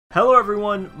Hello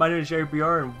everyone, my name is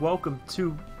Yeagerbr and welcome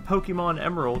to Pokemon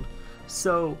Emerald.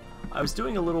 So, I was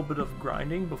doing a little bit of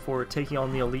grinding before taking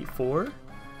on the Elite Four,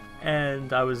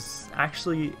 and I was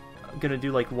actually gonna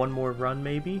do like one more run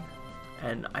maybe,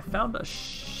 and I found a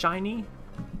shiny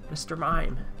Mr.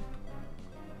 Mime.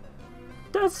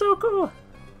 That's so cool!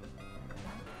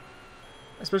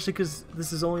 Especially because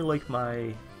this is only like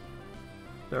my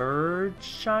third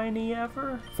shiny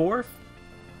ever? Fourth?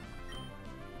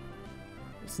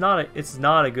 It's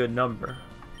not a good number.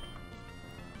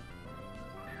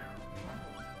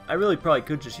 I really probably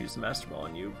could just use the Master Ball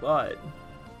on you, but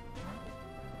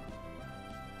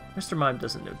Mr. Mime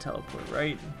doesn't know teleport,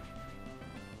 right?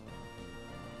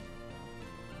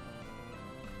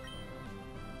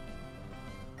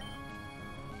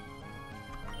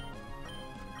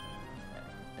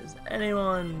 Does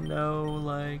anyone know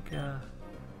like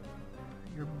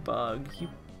your bug?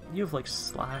 You have like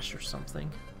Slash or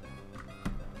something.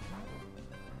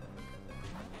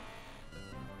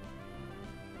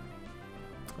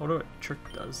 I wonder what Trick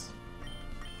does.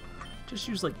 Just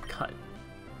use like Cut.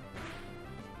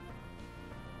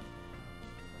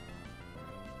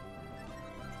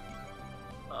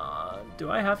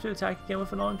 Do I have to attack again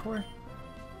with an Encore?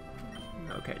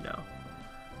 Okay, no.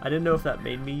 I didn't know if that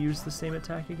made me use the same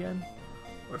attack again,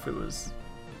 or if it was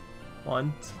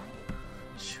one.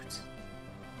 Shoot.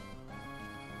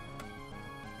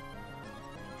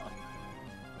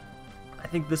 I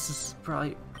think this is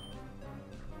probably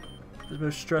the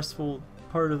most stressful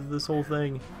part of this whole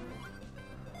thing,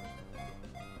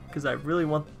 because I really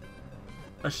want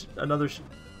another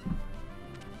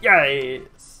Yay!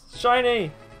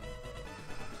 Shiny!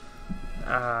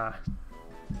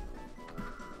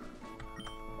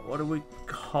 What do we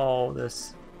call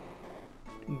this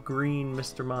green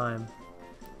Mr. Mime?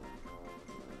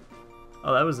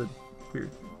 Oh, that was a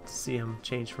weird to see him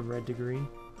change from red to green.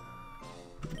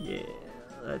 Yeah,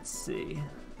 let's see.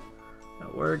 Now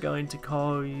we're going to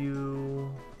call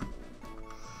you...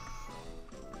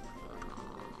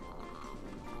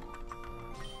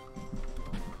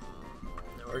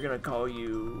 We're gonna call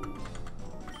you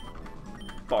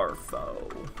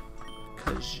Barfo,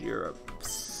 because you're a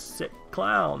sick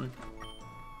clown.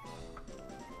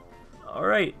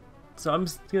 Alright, so I'm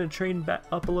just gonna train back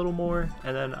up a little more,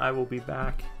 and then I will be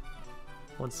back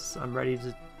once I'm ready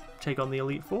to take on the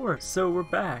Elite Four. So we're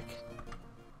back.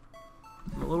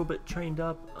 I'm a little bit trained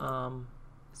up.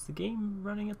 Is the game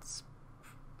running at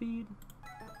speed?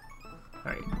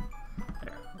 Alright,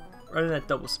 there. Running at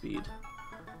double speed.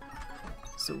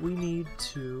 So we need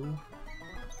to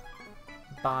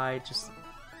buy just...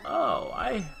 Oh,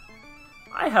 I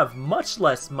have much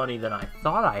less money than I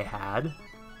thought I had.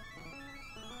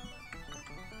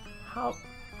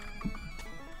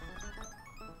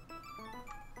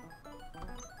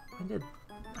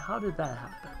 How did that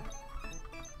happen?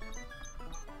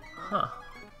 Huh.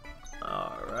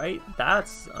 Alright,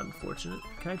 that's unfortunate.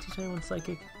 Can I teach anyone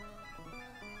Psychic?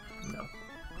 No.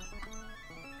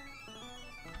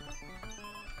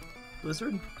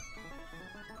 Blizzard?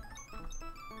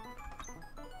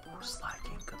 Oh,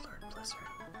 Slacking could learn Blizzard.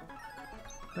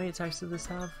 How many attacks did this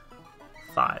have?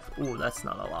 5. Ooh, that's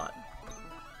not a lot.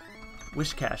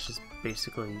 Wishcash is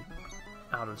basically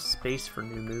out of space for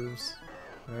new moves,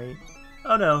 right?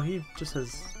 Oh no, he just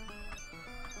has...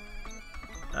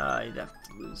 he'd have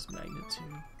to lose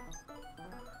Magnitude.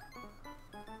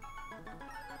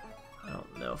 I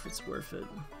don't know if it's worth it.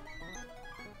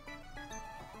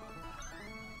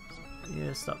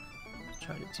 Yeah, stop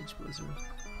trying to teach Blizzard.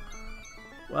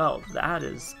 Well, that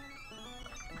is...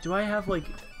 Do I have, like,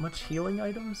 much healing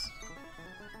items?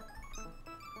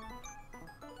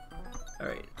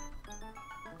 Alright.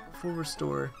 Full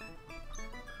Restore.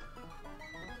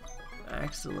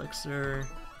 Max Elixir.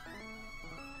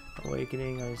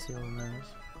 Awakening, Ice Heal, nice.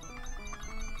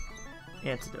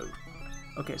 Antidote.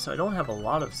 Okay, so I don't have a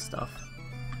lot of stuff.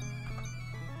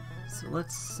 So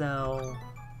let's sell...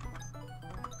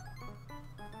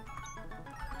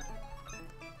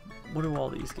 What do all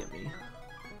these get me?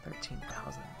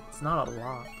 13,000. It's not a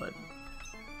lot, but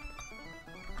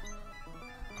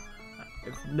I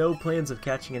have no plans of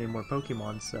catching any more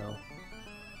Pokemon, so...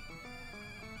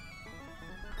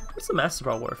 What's the Master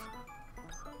Ball worth?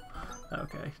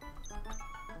 Okay.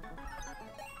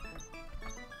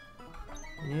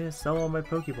 Yeah, sell all my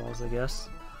Pokeballs, I guess.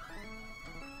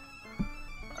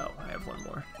 Oh, I have one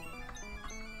more.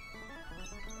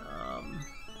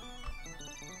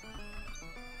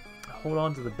 Hold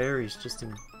on to the berries just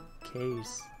in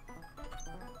case.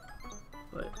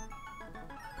 But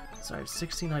so I have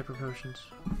 16 hyper potions,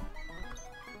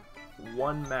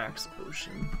 1 max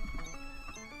potion,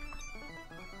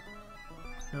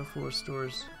 No full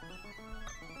stores.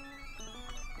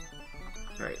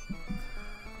 Alright.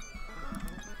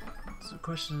 So the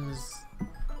question is,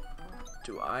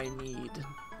 do I need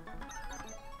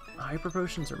hyper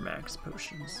potions or max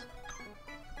potions?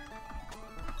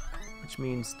 Which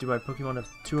means, do my Pokemon have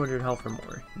 200 health or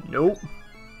more? Nope.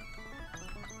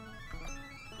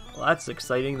 Well, that's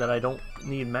exciting that I don't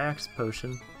need max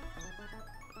potion.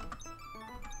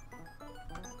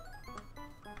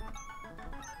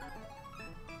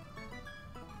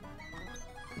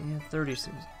 Yeah, 30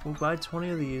 seems. We'll buy 20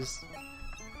 of these.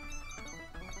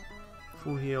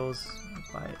 Full heals.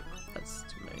 Buy. That's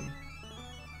too many.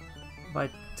 Buy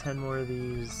 10 more of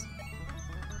these.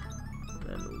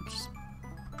 Then we'll just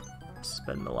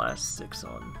spend the last 6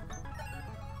 on.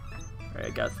 Alright, I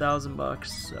got $1,000,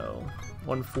 so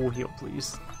 1 full heal,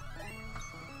 please.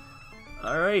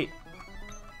 Alright.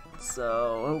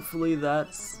 So hopefully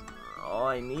that's all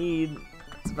I need.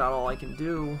 It's about all I can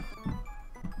do.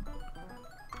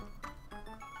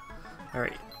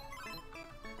 Alright.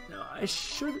 Now I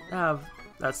should have...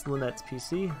 That's Lynette's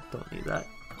PC. Don't need that.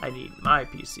 I need my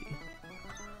PC.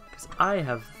 Because I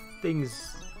have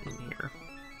things in here.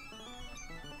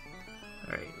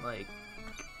 Alright, like...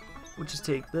 We'll just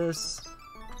take this.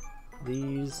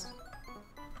 These.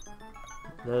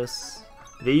 This.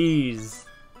 These.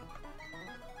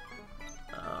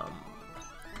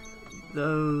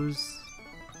 Those.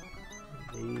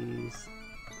 These.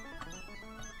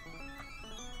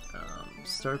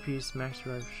 Star piece, max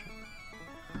rev.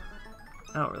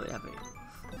 I don't really have any.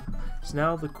 So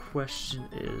now the question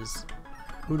is,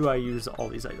 who do I use all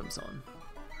these items on?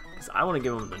 Because I want to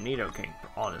give them the Nidoking,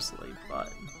 honestly,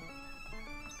 but...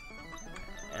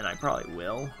 And I probably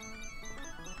will.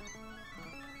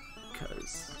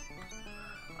 Because...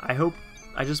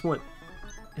 I just want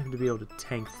him to be able to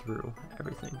tank through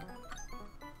everything.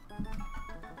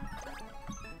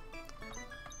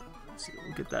 Let's see,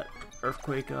 we'll get that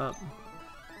Earthquake up.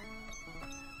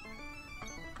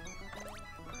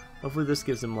 Hopefully this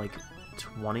gives him like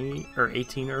 20 or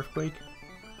 18 Earthquake.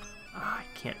 I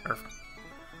can't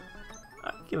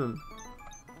I'll give him...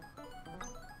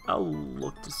 I'll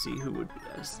look to see who would be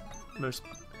most...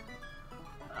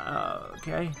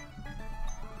 okay.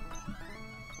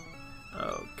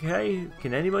 Okay,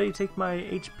 can anybody take my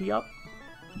HP up?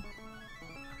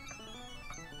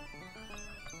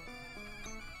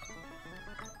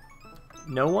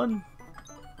 No one?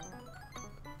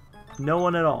 No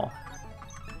one at all.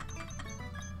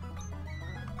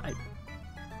 I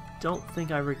don't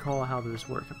think I recall how those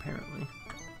work, apparently.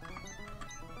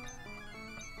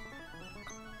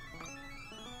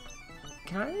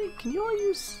 Can you all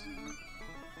use...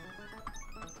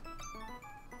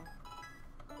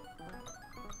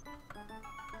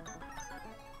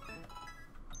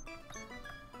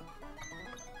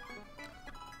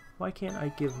 Why can't I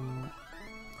give him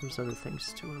those other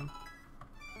things to him?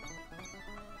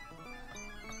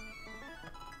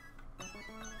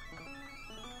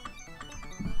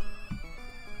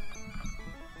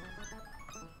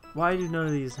 Why do none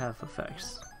of these have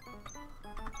effects?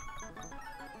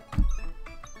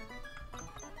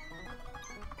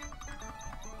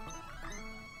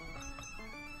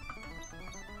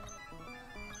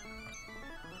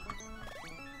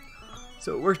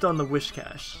 So it worked on the Wish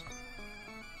Cache.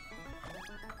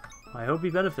 I hope he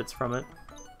benefits from it.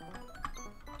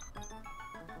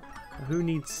 Who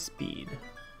needs speed?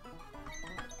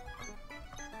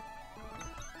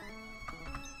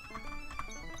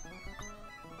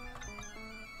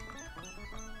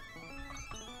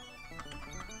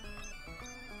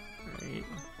 Right.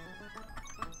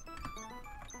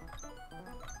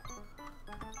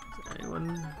 Does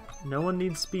anyone? No one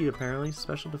needs speed apparently.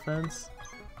 Special defense.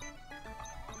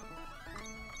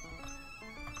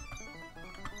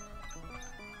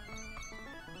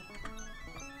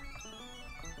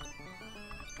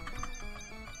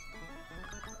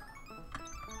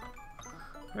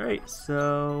 Alright,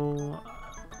 so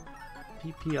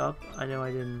PP up. I know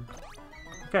I didn't.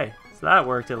 Okay, so that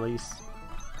worked at least.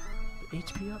 But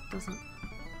HP up doesn't.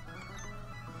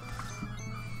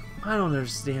 I don't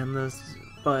understand this,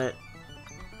 but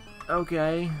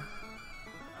okay.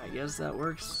 I guess that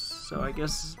works. So I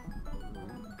guess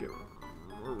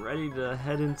we're ready to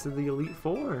head into the Elite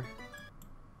Four.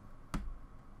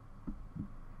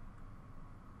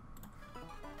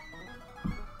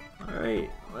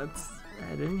 Alright, let's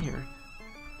head in here.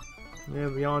 Yeah,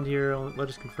 beyond here, let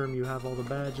us confirm you have all the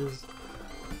badges.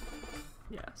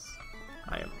 Yes,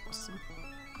 I am awesome.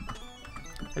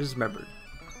 I just remembered.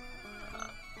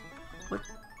 What?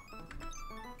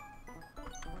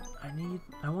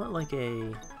 I want like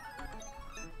a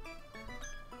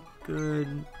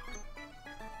good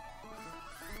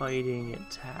fighting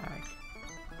attack.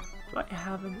 Do I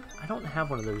have an... I don't have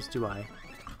one of those, do I?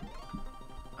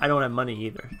 I don't have money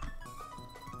either.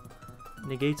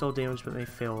 Negates all damage but may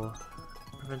fail.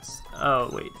 Prevents... Oh,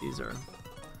 wait, these are...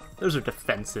 Those are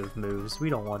defensive moves.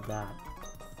 We don't want that.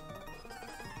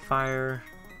 Fire,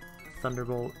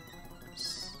 Thunderbolt,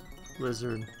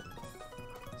 Blizzard,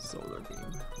 Solar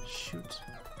Beam. Shoot.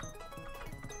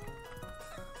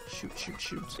 Shoot, shoot,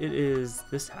 shoot. It is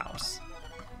this house.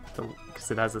 Because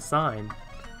it has a sign.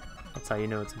 That's how you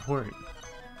know it's important.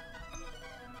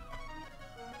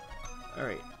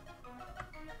 Alright.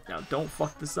 Now don't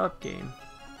fuck this up, game.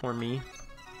 Or me.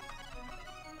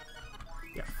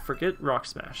 Yeah, forget Rock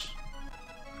Smash.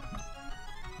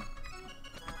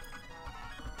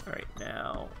 Alright,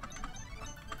 now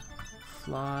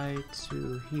fly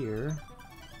to here.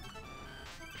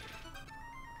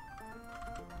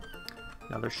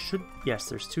 Now there should... Yes,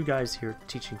 there's two guys here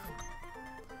teaching.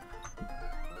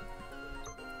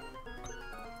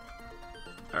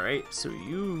 Alright, so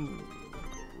you...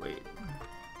 Wait.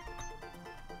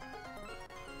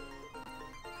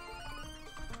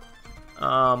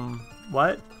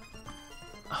 What?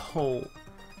 Oh,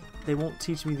 they won't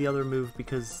teach me the other move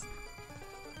because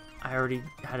I already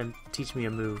had him teach me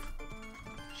a move.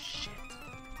 Shit.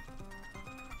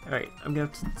 Alright, I'm gonna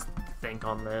have to think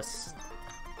on this.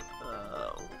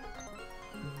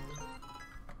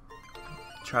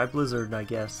 Try Blizzard, I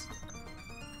guess.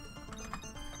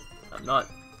 I'm not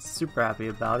super happy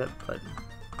about it, but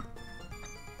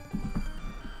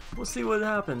we'll see what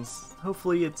happens.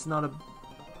 Hopefully it's not a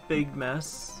big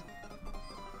mess.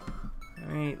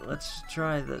 Alright, let's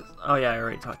try this. Oh yeah, I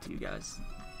already talked to you guys.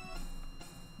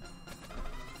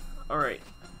 Alright.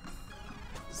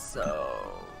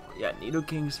 So, yeah,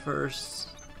 Nidoking's first.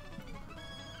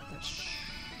 That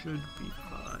should be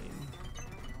fine.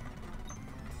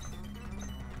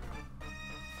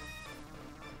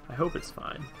 I hope it's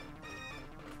fine.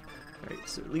 Alright,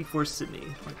 so Elite Four Sydney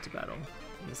went to battle.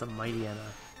 He has a Mighty Anna.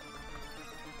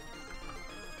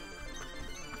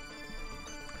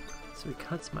 So he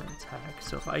cuts my attack.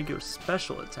 So if I go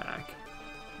special attack,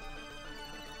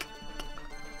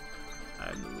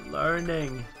 I'm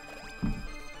learning.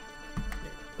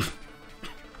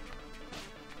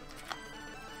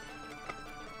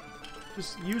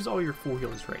 Just use all your full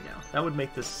heals right now. That would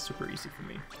make this super easy for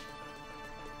me.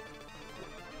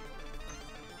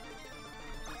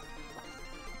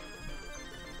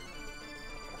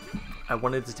 I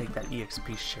wanted to take that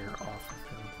EXP share off of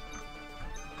him.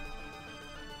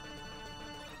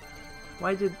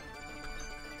 Why did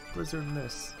Blizzard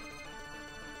miss?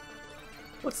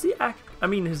 What's the I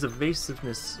mean, his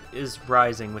evasiveness is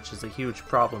rising, which is a huge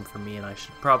problem for me, and I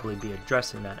should probably be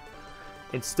addressing that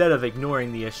instead of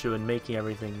ignoring the issue and making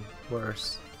everything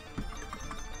worse.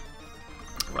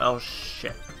 Well,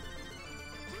 shit.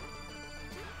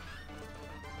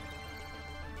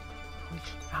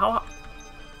 How...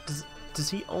 Does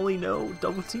he only know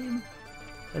Double Team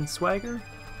and Swagger?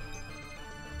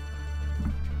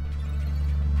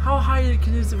 How high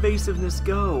can his evasiveness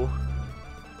go?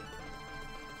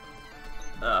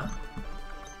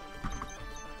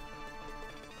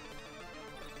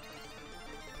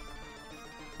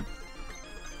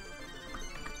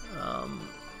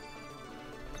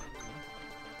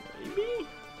 Maybe?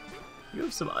 You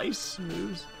have some ice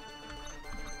moves.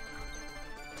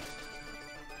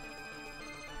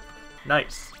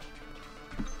 Nice.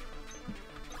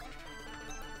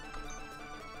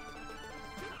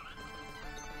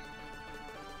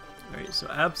 Alright, so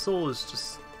Absol is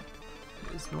just...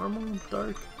 is normal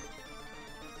dark?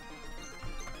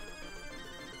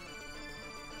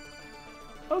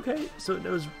 Okay, so it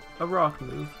knows a rock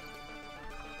move.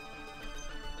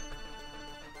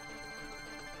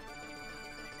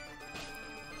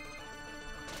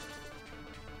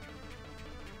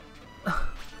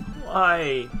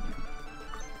 Why?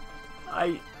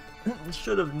 I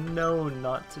should have known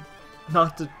not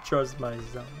to trust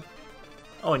myself.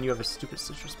 Oh, and you have a stupid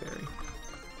citrus berry.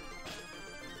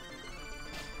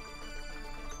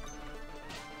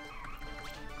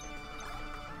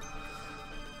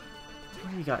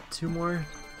 What do you got? Two more?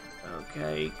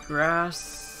 Okay,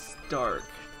 grass, dark.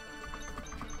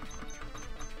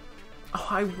 Oh,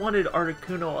 I wanted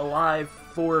Articuno alive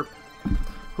for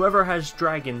whoever has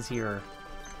dragons here.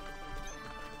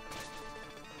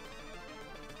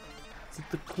 Is it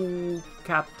the cool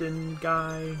captain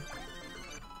guy?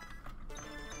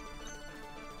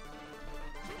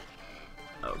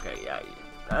 Okay, yeah.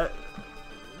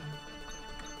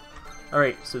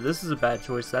 Alright, so this is a bad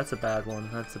choice. That's a bad one.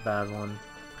 That's a bad one.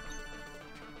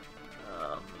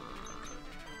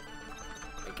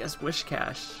 I guess Wish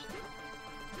Cash.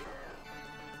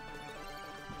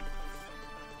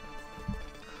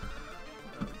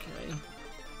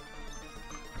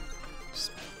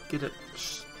 get it.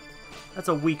 That's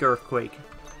a weak earthquake.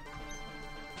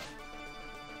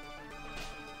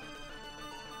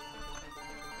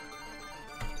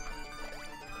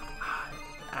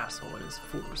 Asshole in his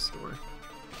full restore.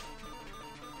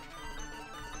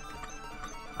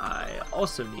 I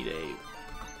also need a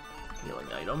healing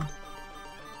item.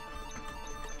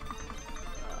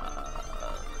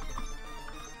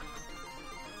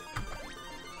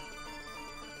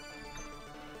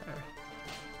 There.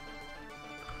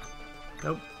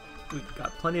 Nope. We've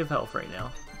got plenty of health right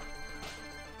now.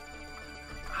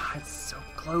 Ah, it's so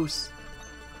close.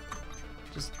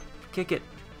 Just kick it.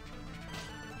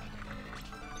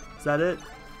 Is that it?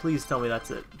 Please tell me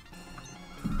that's it.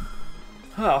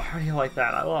 Oh, how do you like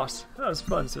that? I lost. That was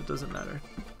fun, so it doesn't matter.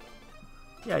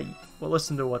 Yeah, well,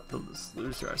 listen to what the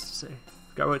loser has to say.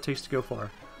 Forgot what it takes to go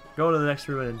far. Go into the next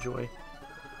room and enjoy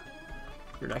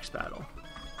your next battle.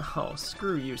 Oh,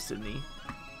 screw you, Sydney.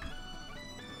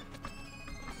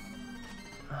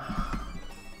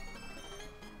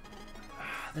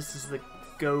 This is the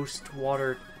ghost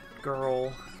water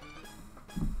girl.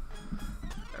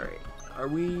 Alright, are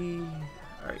we...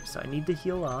 Alright, so I need to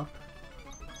heal up.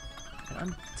 And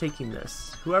I'm taking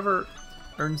this. Whoever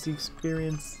earns the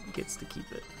experience gets to keep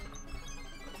it.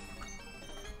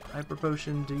 Hyper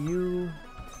potion to you.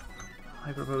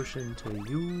 Hyper potion to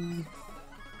you.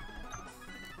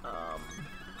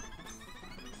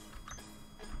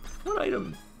 What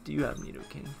item do you have,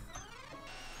 Nidoking?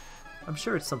 I'm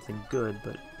sure it's something good,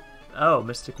 but... Oh,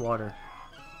 Mystic Water.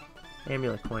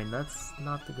 Amulet Coin, that's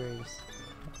not the greatest.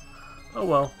 Oh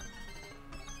well.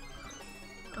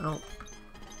 I don't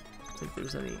think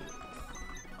there's any...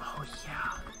 Oh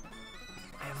yeah.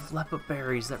 I have Lepa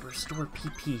Berries that restore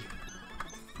PP.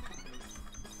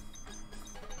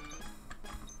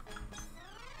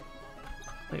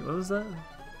 Wait, what was that?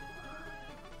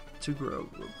 To grow.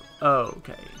 Oh,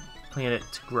 okay. Plant it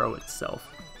to grow itself.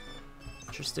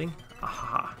 Interesting.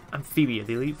 Aha. I'm Phoebe of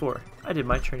the Elite Four. I did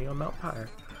my training on Mount Pyre.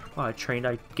 While I trained,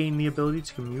 I gained the ability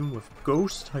to commune with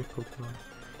ghost-type Pokemon.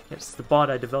 Yes, the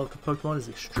bond I developed with Pokemon is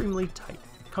extremely tight.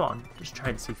 Come on, just try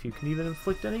and see if you can even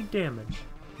inflict any damage.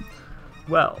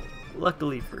 Well,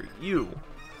 luckily for you,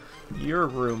 your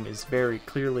room is very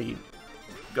clearly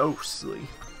ghostly.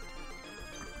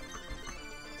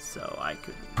 So I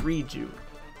could read you.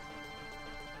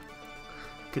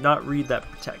 Could not read that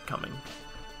protect coming.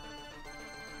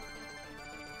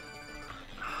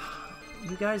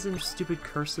 You guys and your stupid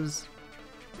curses.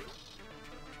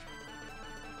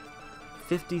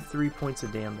 53 points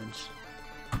of damage.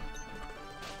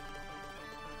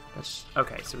 That's,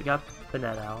 okay, so we got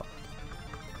Banette out.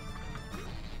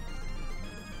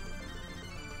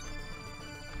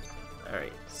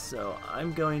 Alright, so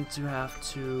I'm going to have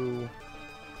to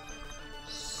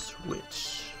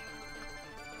switch.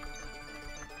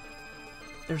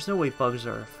 There's no way bugs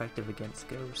are effective against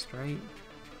Ghost, right?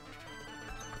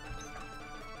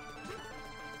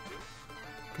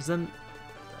 Because then...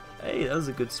 Hey, that was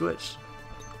a good switch.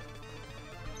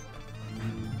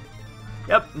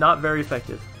 Yep, not very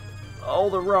effective. All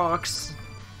the rocks!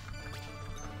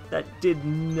 That did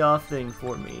nothing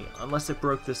for me, unless it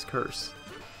broke this curse.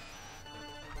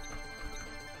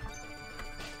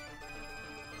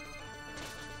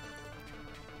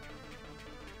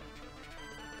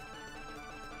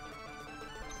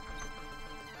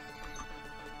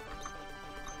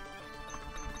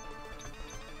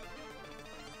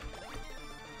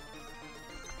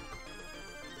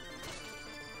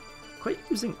 Quit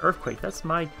using Earthquake, that's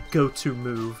my go-to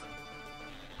move.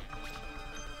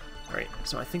 Alright,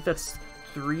 so I think that's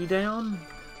 3 down.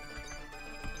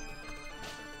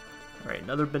 Alright,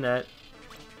 another Banette.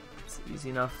 It's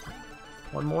easy enough.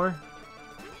 One more.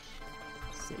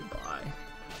 Say bye.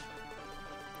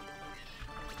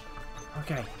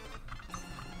 Okay.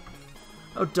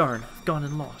 Oh darn, I've gone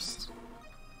and lost.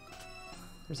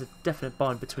 There's a definite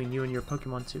bond between you and your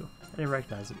Pokemon too. I didn't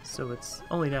recognize it, so it's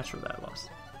only natural that I lost.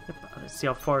 Yep, let's see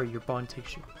how far your bond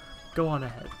takes you. Go on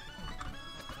ahead.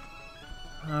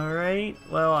 Alright,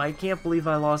 well, I can't believe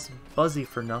I lost Buzzy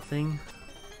for nothing.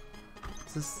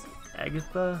 Is this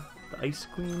Agatha, the Ice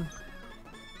Queen?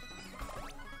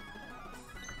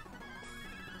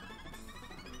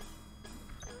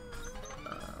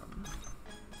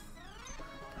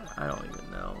 I don't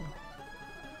even know.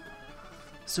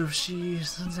 So if she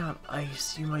sends out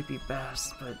ice, you might be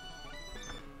best, but...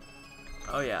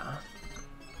 Oh yeah.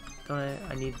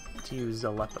 I need to use a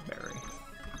Lepa Berry.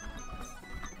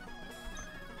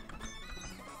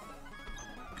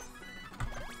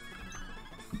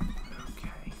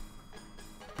 Okay.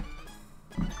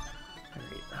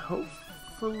 Alright,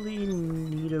 hopefully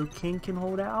Nidoking can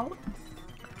hold out.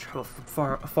 I'm travel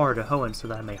from far to Hoenn so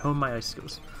that I may hone my ice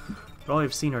skills. But all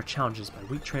I've seen are challenges by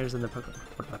weak trainers in the Pokemon.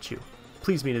 What about you?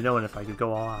 Please me to know if I could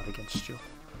go all out against you.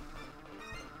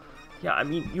 Yeah, I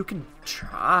mean, you can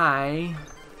try.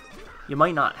 You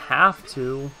might not have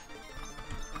to.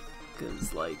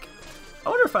 Because, like, I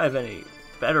wonder if I have any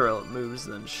better moves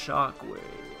than Shockwave.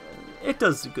 It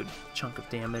does a good chunk of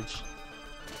damage.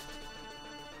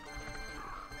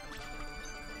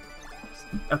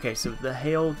 Okay, so the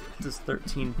Hail does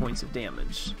 13 points of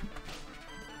damage.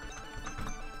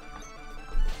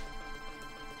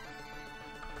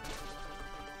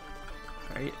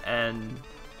 Right, and...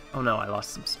 oh no, I lost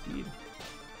some speed.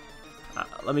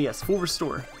 Let me guess, full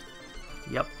restore.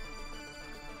 Yep.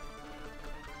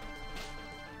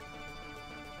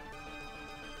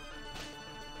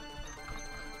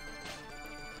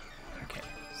 Okay,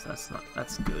 so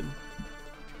that's good.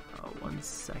 Oh, 1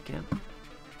 second.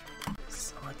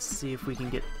 So let's see if we can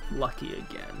get lucky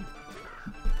again.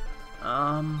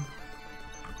 I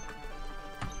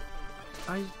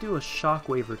do a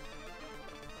Shockwave or...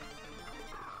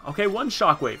 okay, 1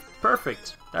 Shockwave.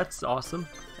 Perfect. That's awesome.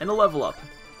 And a level up.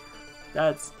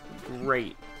 That's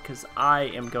great, because I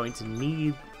am going to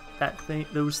need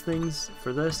those things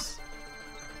for this.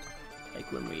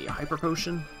 Like when we Hyper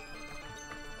Potion.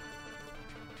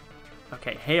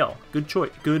 Okay, Hail. Good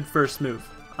choice. Good first move.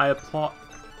 I applaud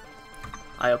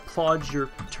your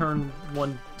turn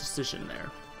 1 decision there.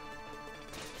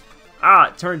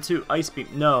 Ah, turn 2, Ice Beam.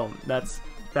 No, that's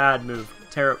bad move.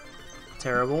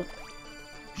 Terrible.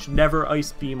 You should never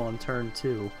Ice Beam on turn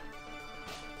 2.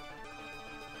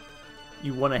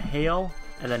 You want to Hail,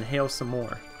 and then Hail some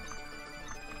more.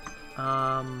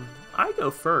 I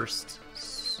go first,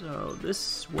 so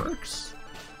this works.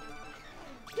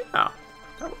 Yeah,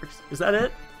 that works. Is that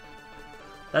it?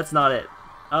 That's not it.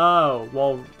 Oh,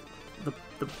 well,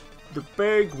 the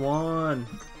big one.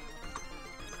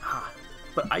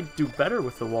 But I do better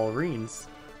with the Walreins,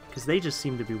 because they just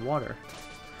seem to be water.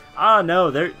 Ah, no,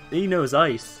 he knows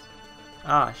ice.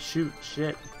 Ah, shoot,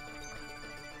 shit.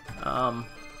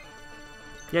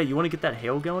 Yeah, you want to get that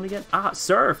Hail going again? Ah,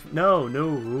 Surf! No.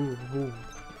 Ooh.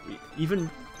 Even,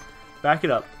 back it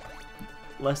up.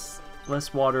 Less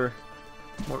water.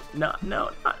 More, no,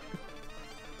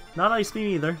 not Ice Beam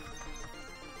either.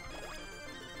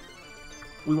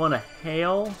 We want a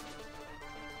Hail.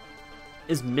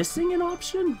 Is missing an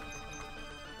option?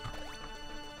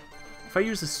 If I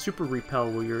use a Super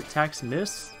Repel, will your attacks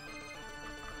miss?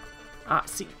 Ah,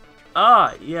 see.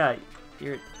 Ah, yeah.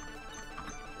 You're...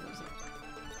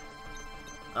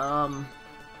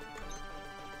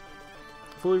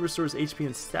 fully restores HP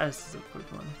and status of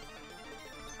Pokemon.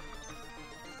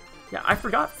 Yeah, I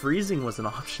forgot freezing was an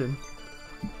option.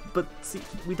 But see,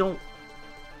 we don't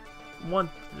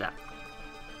want that.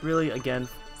 Really, again,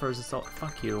 Frozen Salt.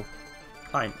 Fuck you.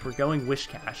 Fine, we're going Wish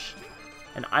Cash.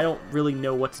 And I don't really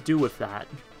know what to do with that.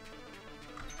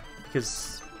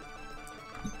 Because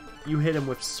you hit him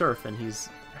with Surf and he's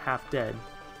half dead.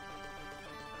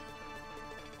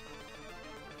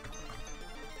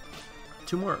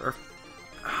 Two more Earth.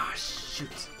 Ah, shoot.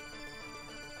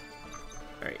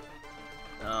 Alright.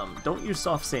 Don't use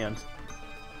Soft Sand.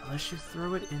 Unless you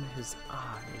throw it in his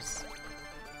eyes.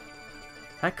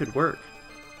 That could work.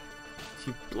 If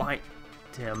you blind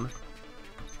him.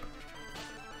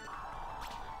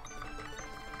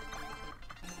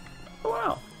 Oh,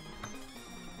 wow.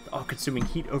 The all-consuming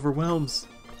heat overwhelms.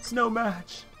 It's no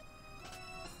match.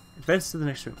 Advance to the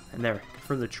next room. And there,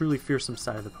 confirm the truly fearsome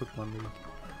side of the Pokemon League.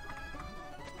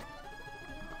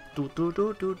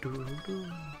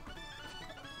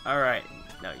 Alright,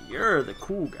 now you're the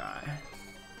cool guy.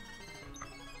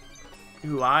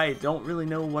 Who I don't really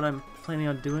know what I'm planning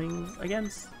on doing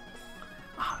against.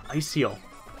 Ah, Ice Heal.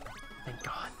 Thank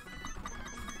God.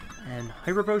 And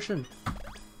Hyper Potion.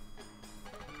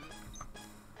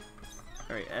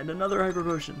 Alright, and another Hyper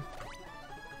Potion.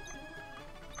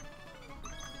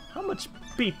 How much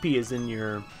PP is in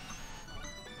your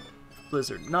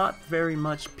Blizzard? Not very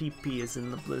much PP is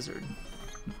in the Blizzard.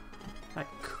 That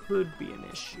could be an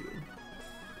issue.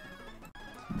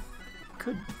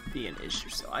 Could be an issue,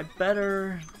 so I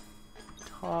better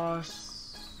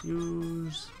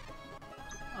use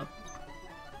a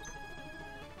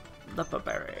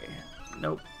Lepaberry.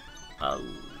 Nope.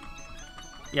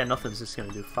 Yeah, nothing's just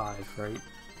gonna do 5, right?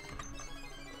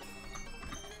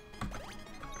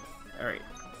 Alright.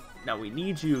 Now we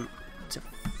need you to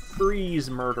freeze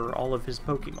murder all of his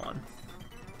Pokemon.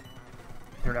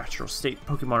 In their natural state,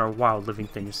 Pokemon are wild living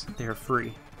things. They are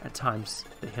free. At times,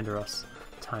 they hinder us.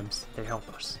 At times, they help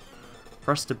us.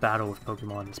 For us to battle with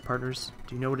Pokemon as partners,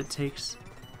 do you know what it takes?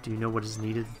 Do you know what is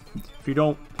needed? If you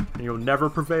don't, and you'll never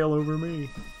prevail over me.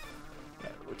 Yeah,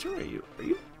 which one are you? Are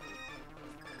you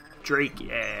Drake?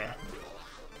 Yeah.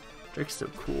 Drake's so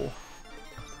cool.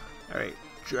 Alright,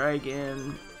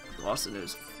 Dragon. Also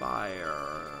knows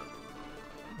Fire.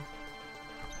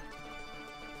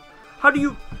 How do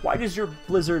you... Why does your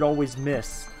Blizzard always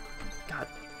miss? God,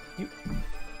 you...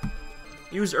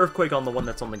 Use Earthquake on the one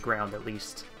that's on the ground, at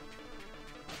least.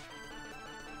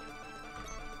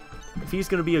 If he's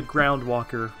gonna be a ground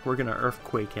walker, we're gonna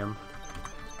Earthquake him.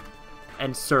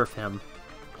 And Surf him.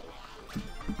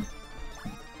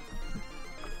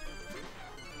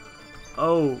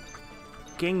 Oh,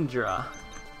 Kingdra.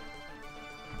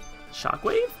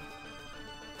 Shockwave?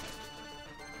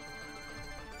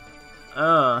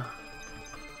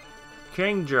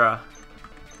 Kingdra.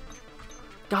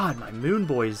 God, my Moon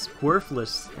Boy's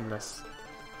worthless in this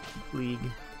league.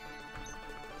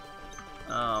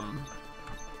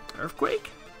 Earthquake?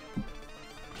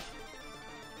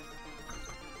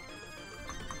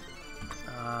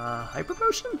 Hyper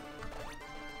Potion?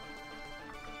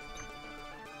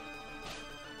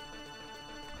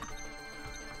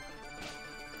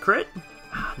 Crit?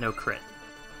 Ah, no crit.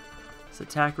 His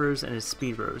attack rose and his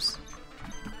speed rose.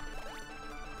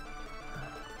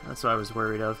 That's what I was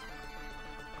worried of.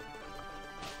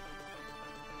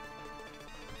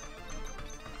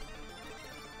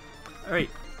 Alright,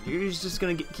 you're just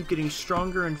gonna keep getting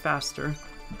stronger and faster.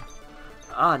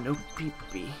 Ah, no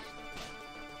PP.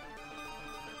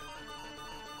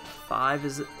 5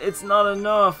 is... It's not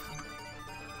enough!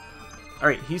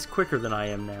 Alright, he's quicker than I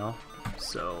am now,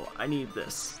 so I need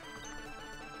this.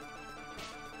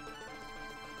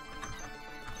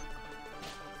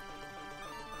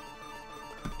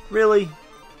 Really?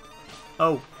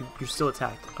 Oh, you're still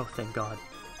attacked. Oh, thank God.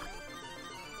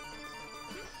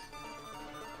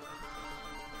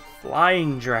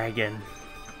 Flying Dragon.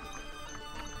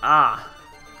 Ah.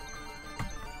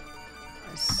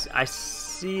 I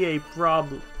see a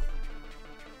problem.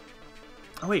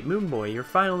 Oh wait, Moon Boy, you're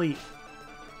finally...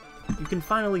 You can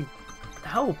finally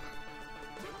help.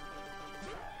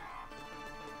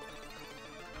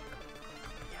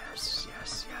 Yes,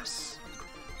 yes, yes.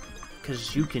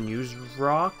 Because you can use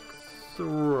Rock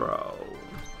Throw.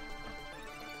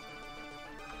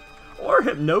 Or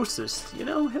Hypnosis, you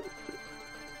know?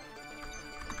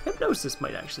 Hypnosis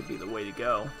might actually be the way to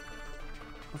go.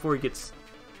 Before he gets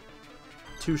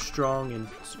too strong and...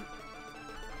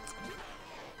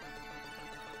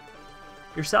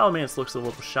 Your Salamence looks a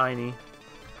little shiny.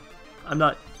 I'm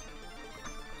not...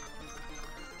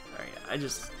 Alright,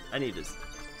 I need to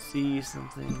see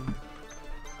something.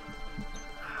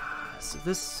 So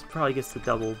this probably gets the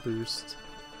double boost.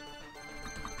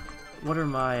 What are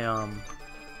my,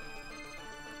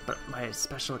 But my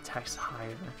special attack's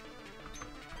higher.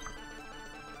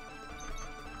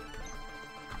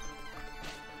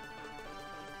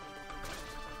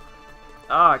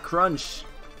 Ah, crunch.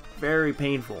 Very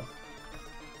painful.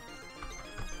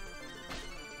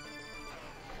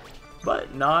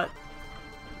 But not...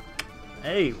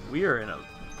 Hey, we are in a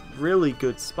really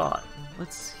good spot.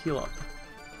 Let's heal up.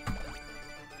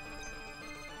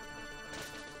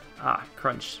 Ah,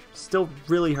 crunch. Still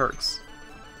really hurts.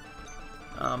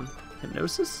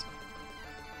 Hypnosis?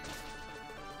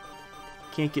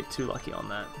 Can't get too lucky on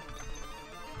that.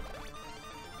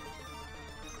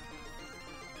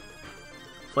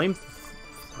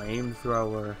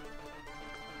 Flamethrower.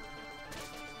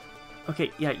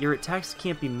 Okay, yeah, your attacks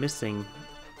can't be missing,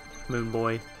 Moon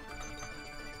Boy.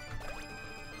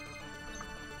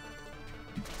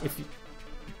 If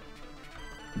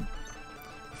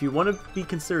you want to be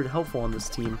considered helpful on this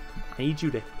team, I need you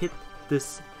to hit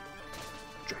this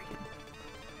dragon.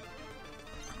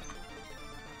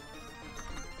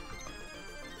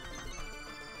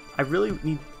 I really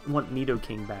want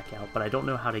Nidoking back out, but I don't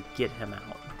know how to get him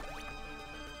out.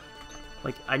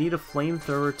 Like, I need a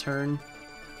flamethrower turn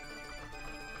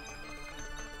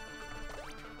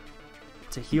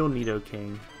to heal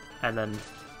Nidoking, and then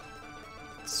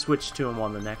switch to him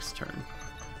on the next turn.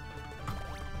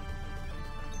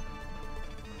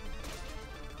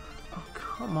 Oh,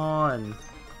 come on.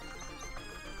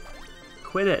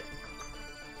 Quit it.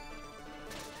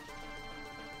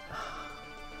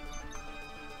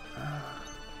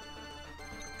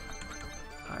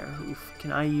 Firehoof,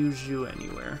 can I use you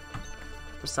anywhere?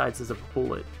 Besides as a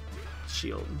bullet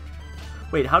shield.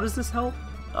 Wait, how does this help?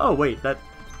 Oh, wait, that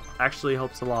actually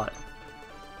helps a lot.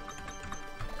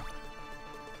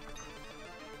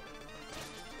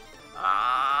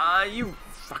 Ah, you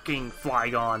fucking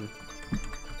Flygon.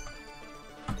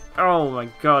 Oh my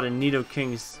god, and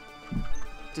Nidoking's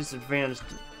disadvantaged.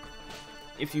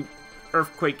 If you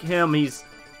Earthquake him, he's...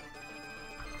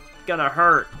 gonna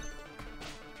hurt.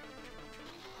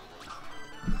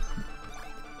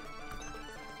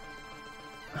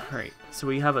 Alright, so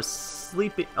we have a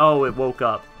sleeping... Oh, it woke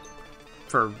up.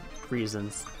 For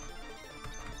reasons.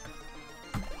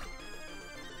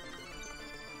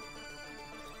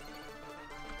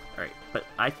 Alright, but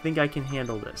I think I can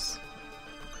handle this.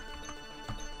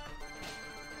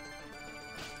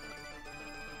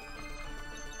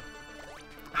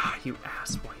 Ah, you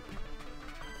asswipe.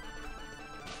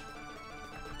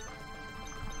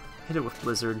 Hit it with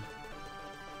Blizzard.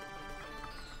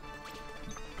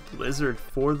 Blizzard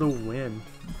for the win.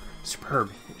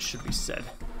 Superb, it should be said.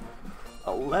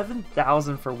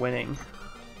 11,000 for winning.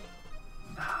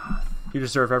 You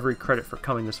deserve every credit for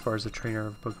coming this far as a trainer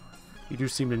of Pokemon. You do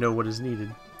seem to know what is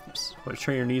needed. Yes, what a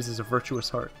trainer needs is a virtuous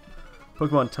heart.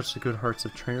 Pokemon touch the good hearts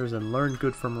of trainers and learn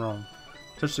good from wrong.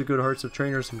 Touch the good hearts of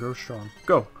trainers and grow strong.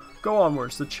 Go! Go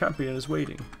onwards, the champion is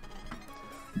waiting.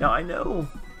 Now I know...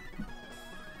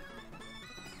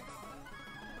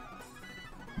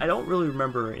 I don't really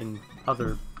remember in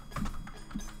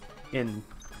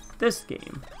this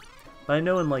game, but I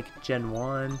know in like Gen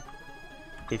 1,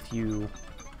 if you,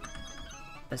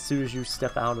 as soon as you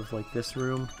step out of like this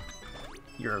room,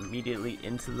 you're immediately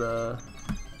into the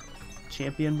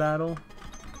champion battle,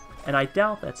 and I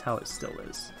doubt that's how it still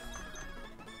is,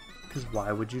 because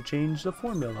why would you change the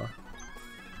formula?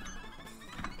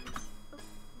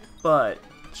 But,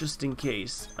 just in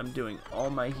case, I'm doing all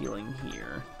my healing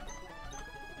here.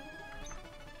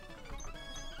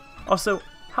 Also,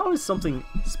 how is something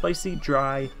spicy,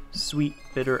 dry, sweet,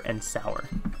 bitter, and sour?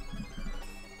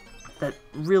 That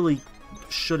really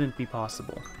shouldn't be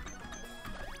possible.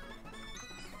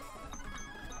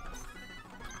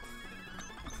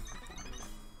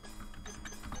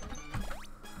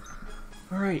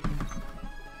 Alright.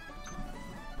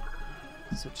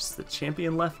 So just the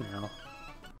champion left now.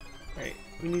 Alright,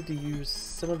 we need to use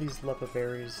some of these Lepa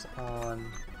berries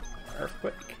on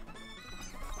Earthquake.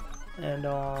 And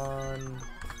on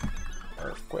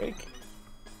Earthquake.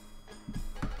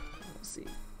 Let's see.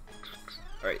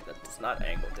 Alright, that does not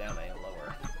angle down any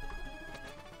lower.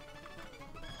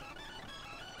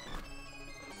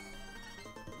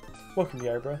 Welcome,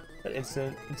 Yeagerbr. That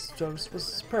incident in Stos was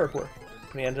superb work.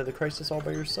 When you ended the crisis all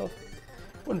by yourself.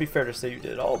 Wouldn't be fair to say you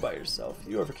did it all by yourself.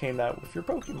 You overcame that with your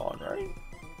Pokemon, right?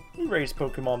 You raised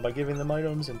Pokemon by giving them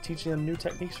items and teaching them new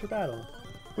techniques for battle.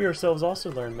 We ourselves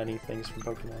also learned many things from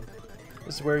Pokemon.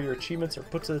 This is where your achievements are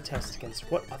put to the test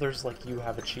against what others like you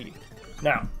have achieved.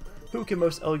 Now, who can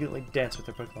most elegantly dance with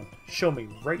their Pokemon? Show me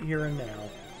right here and now.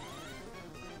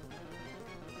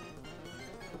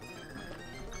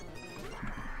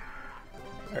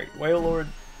 Alright, Wailord.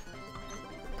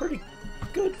 Pretty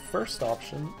good first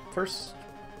option. First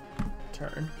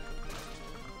turn.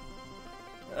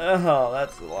 Oh,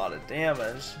 that's a lot of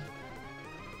damage.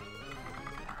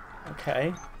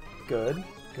 Okay. Good.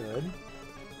 Good.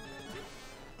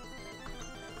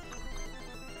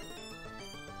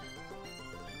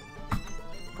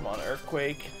 Come on,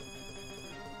 Earthquake.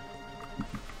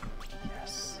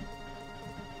 Yes.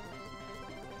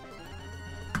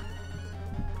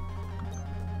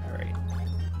 Alright.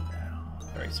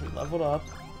 Alright, so we leveled up.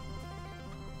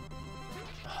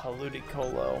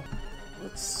 Ludicolo.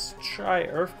 Let's try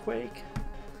Earthquake.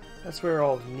 That's where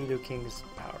all of Nidoking's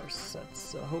power sets,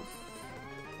 so hope.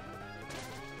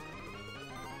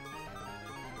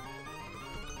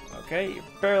 Okay, you're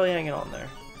barely hanging on there.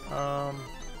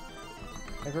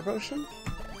 Hyper Potion?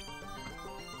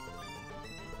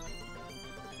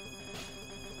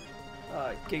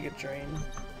 Giga Drain.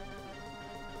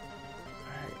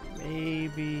 Alright,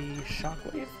 maybe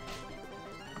Shockwave?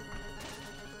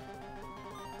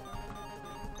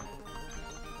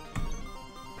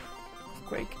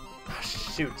 Quake. Oh,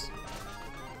 shoot.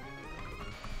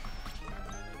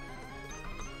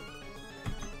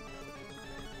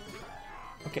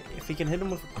 Okay, if he can hit him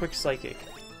with a quick Psychic.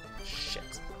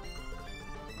 Shit.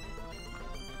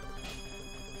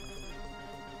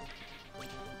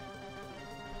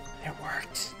 It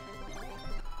worked.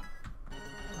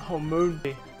 Oh,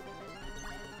 Moonby.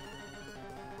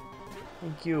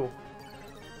 Thank you.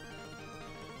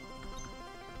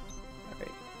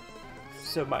 Alright.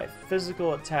 So my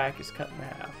physical attack is cut in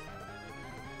half.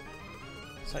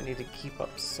 So I need to keep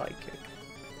up Psychic.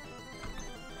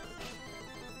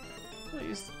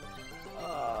 Please.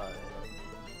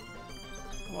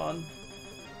 Come on.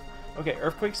 Okay,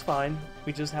 Earthquake's fine.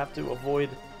 We just have to avoid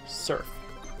Surf.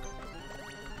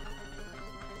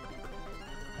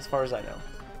 As far as I know.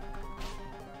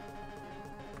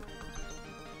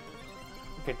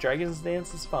 Okay, Dragon's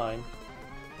Dance is fine.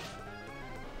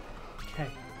 Okay.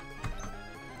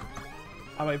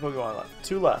 How many Pokemon left?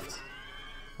 2 left.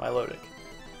 Milotic.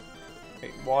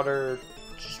 Wait, water.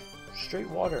 Just straight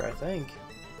water, I think.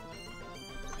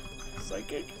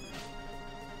 Psychic.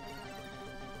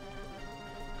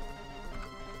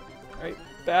 Alright,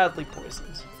 badly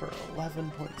poisoned for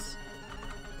 11 points.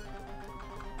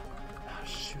 Ah,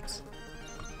 shoot.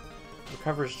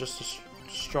 Recover is just as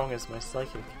strong as my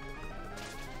Psychic.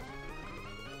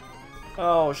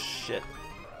 Oh, shit.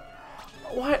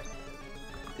 What?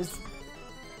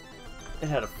 It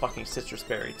had a fucking citrus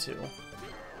berry, too.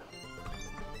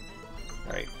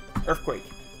 Alright, Earthquake.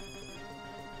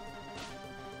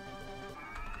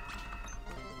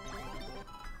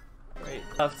 Alright,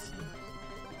 that's...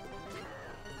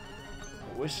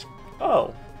 Wish...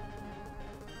 Oh!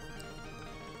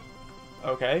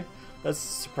 Okay, that's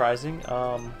surprising.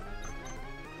 Yeah,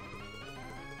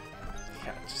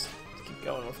 just keep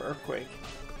going with Earthquake.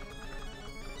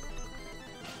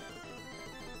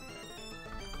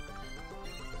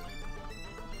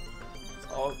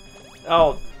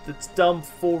 Oh, it's dumb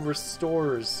full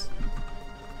restores.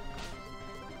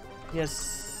 He has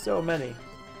so many.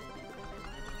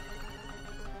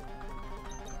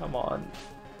 Come on.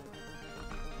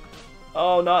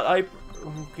 Oh, not I.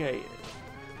 Okay.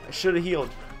 I should have healed,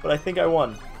 but I think I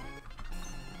won.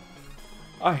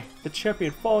 I, the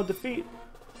champion, fall in defeat.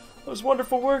 That was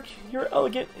wonderful work. You're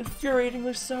elegant,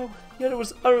 infuriatingly so, yet it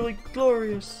was utterly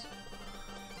glorious.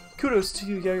 Kudos to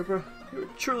you, Yeagerbr. You're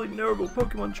a truly notable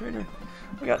Pokemon trainer.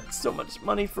 I got so much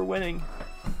money for winning.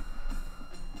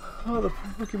 Oh, the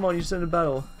Pokemon you sent in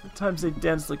battle. At times they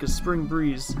danced like a spring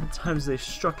breeze. At times they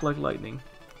struck like lightning.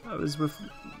 It was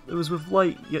with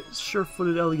light, yet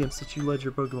sure-footed elegance that you led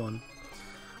your Pokemon.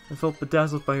 I felt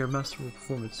bedazzled by your masterful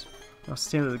performance. Now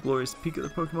stand at the glorious peak of the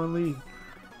Pokemon League.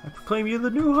 I proclaim you the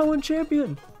New Holland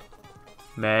champion!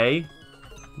 May?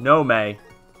 No, May.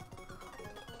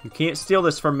 You can't steal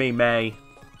this from me, May.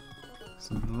 It's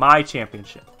my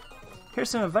championship. Here's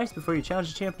some advice before you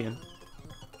challenge the champion.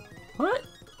 What?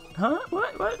 Huh?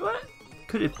 What?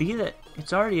 Could it be that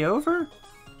it's already over?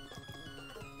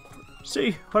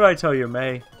 See, what did I tell you,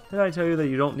 May? Did I tell you that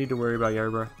you don't need to worry about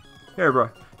Yeagerbr?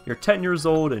 Yeagerbr, you're 10 years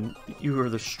old and you are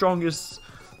the strongest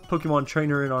Pokemon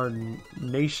trainer in our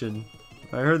nation.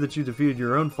 I heard that you defeated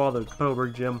your own father at the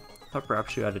Petalburg Gym. Thought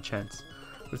perhaps you had a chance.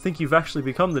 But I think you've actually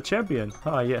become the champion.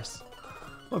 Ah, yes.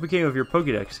 What became of your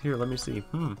Pokédex? Here, let me see.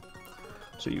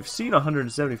 So you've seen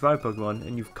 175 Pokemon,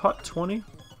 and you've caught 20?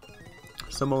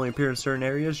 Some only appear in certain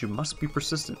areas. You must be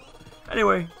persistent.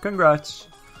 Anyway, congrats.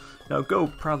 Now go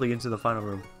proudly into the final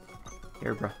room.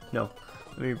 Here, bro. No.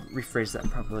 Let me rephrase that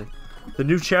properly. The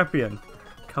new champion.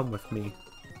 Come with me.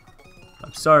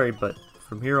 I'm sorry, but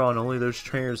from here on, only those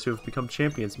trainers who have become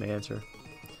champions may enter.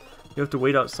 You have to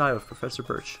wait outside with Professor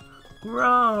Birch.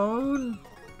 Grown!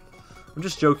 I'm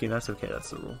just joking, that's okay, that's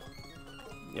the rule.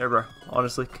 Yeah, bro,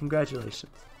 honestly,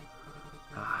 congratulations.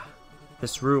 Ah,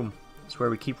 this room is where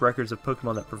we keep records of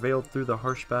Pokemon that prevailed through the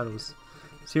harsh battles.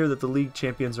 It's here that the League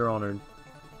champions are honored.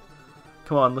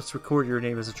 Come on, let's record your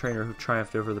name as a trainer who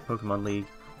triumphed over the Pokemon League.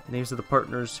 The names of the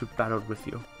partners who battled with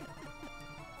you.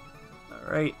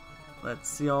 Alright, let's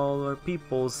see all our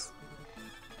peoples.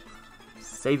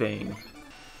 Saving.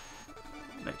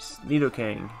 Nice.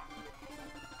 Nidoking.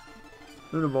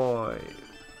 Lunaboy.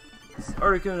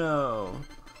 Articuno.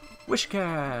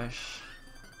 Wishcash.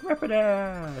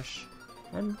 Rapidash.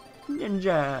 And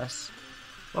Ninjask.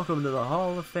 Welcome to the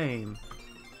Hall of Fame.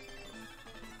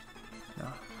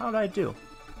 Now, how'd I do?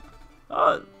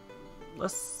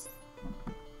 Let's...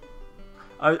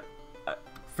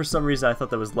 for some reason I thought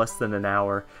that was less than an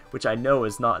hour, which I know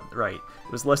is not right.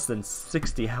 It was less than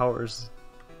 60 hours.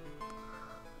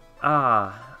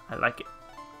 Ah, I like it.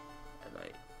 And I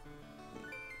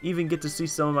even get to see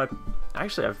some of my...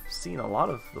 Actually, I've seen a lot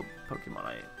of the Pokemon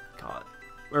I caught.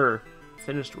 Or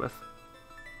finished with.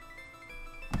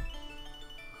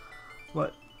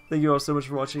 But thank you all so much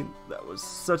for watching. That was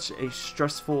such a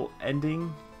stressful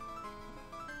ending.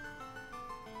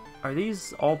 Are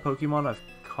these all Pokemon I've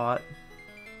caught?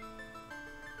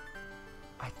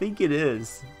 I think it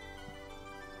is.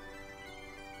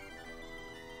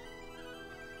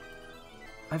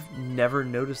 I've never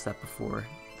noticed that before,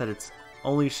 that it's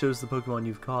only shows the Pokemon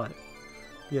you've caught.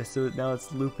 Yeah, so now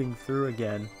it's looping through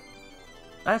again.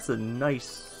 That's a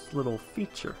nice little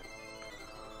feature.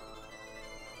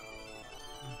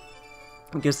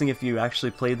 I'm guessing if you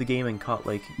actually played the game and caught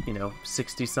like,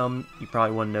 60 some, you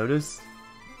probably wouldn't notice.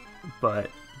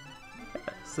 But,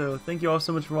 yeah, so thank you all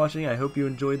so much for watching. I hope you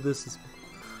enjoyed this as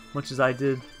much as I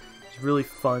did. It's really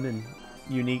fun and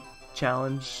unique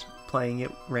challenge playing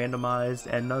it randomized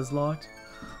and Nuzlocke.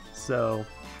 So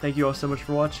thank you all so much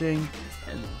for watching,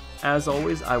 and as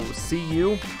always, I will see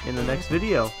you in the next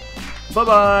video.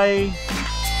 Bye-bye!